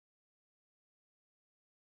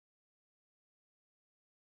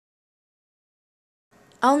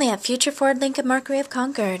Only at Future Ford Lincoln Mercury of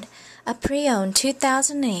Concord, a pre-owned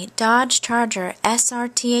 2008 Dodge Charger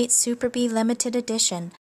SRT8 SuperBee Limited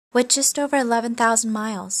Edition with just over 11,000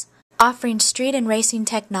 miles, offering street and racing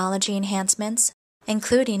technology enhancements,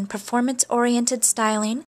 including performance-oriented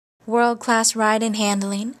styling, world-class ride and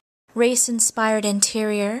handling, race-inspired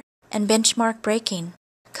interior, and benchmark braking.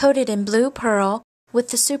 Coated in blue pearl with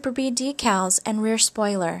the SuperBee decals and rear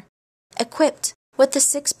spoiler. Equipped with the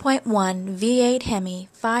 6.1 V8 Hemi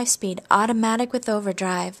 5-speed automatic with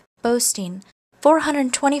overdrive, boasting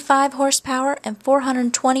 425 horsepower and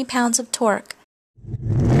 420 pounds of torque.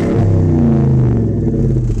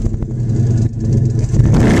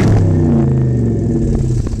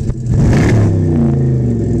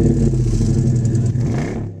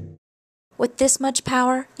 With this much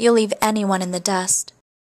power, you'll leave anyone in the dust.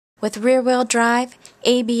 With rear-wheel drive,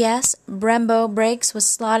 ABS, Brembo brakes with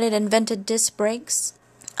slotted and vented disc brakes,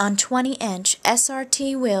 on 20-inch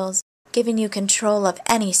SRT wheels, giving you control of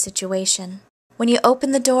any situation. When you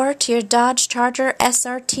open the door to your Dodge Charger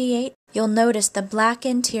SRT8, you'll notice the black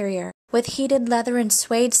interior with heated leather and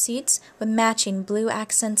suede seats with matching blue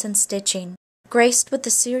accents and stitching. Graced with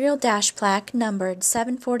the serial Dash Plaque numbered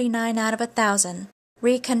 749 out of 1,000.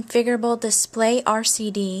 Reconfigurable Display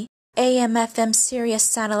RCD, AM/FM Sirius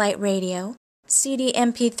Satellite Radio, CD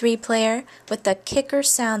MP3 Player with a kicker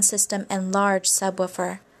sound system and large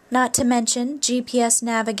subwoofer. Not to mention GPS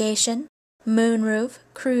navigation, moonroof,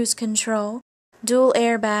 cruise control, dual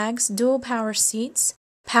airbags, dual power seats,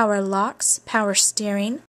 power locks, power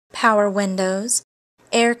steering, power windows,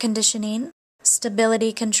 air conditioning,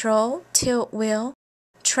 stability control, tilt wheel,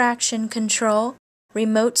 traction control,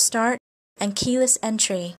 remote start, and keyless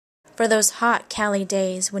entry for those hot Cali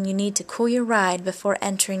days when you need to cool your ride before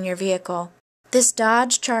entering your vehicle. This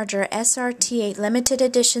Dodge Charger SRT8 Limited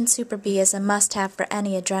Edition SuperBee is a must-have for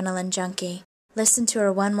any adrenaline junkie. Listen to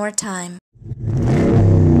her one more time.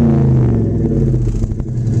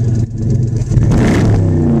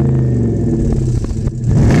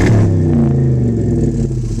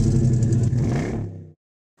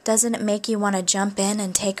 Doesn't it make you want to jump in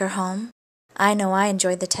and take her home? I know I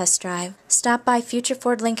enjoyed the test drive. Stop by Future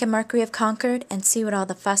Ford Lincoln Mercury of Concord and see what all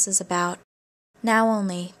the fuss is about. Now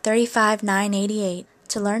only $35,988.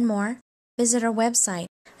 To learn more, visit our website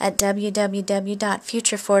at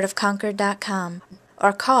www.futurefordofconcord.com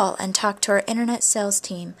or call and talk to our internet sales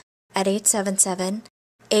team at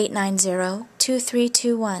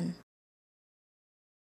 877-890-2321.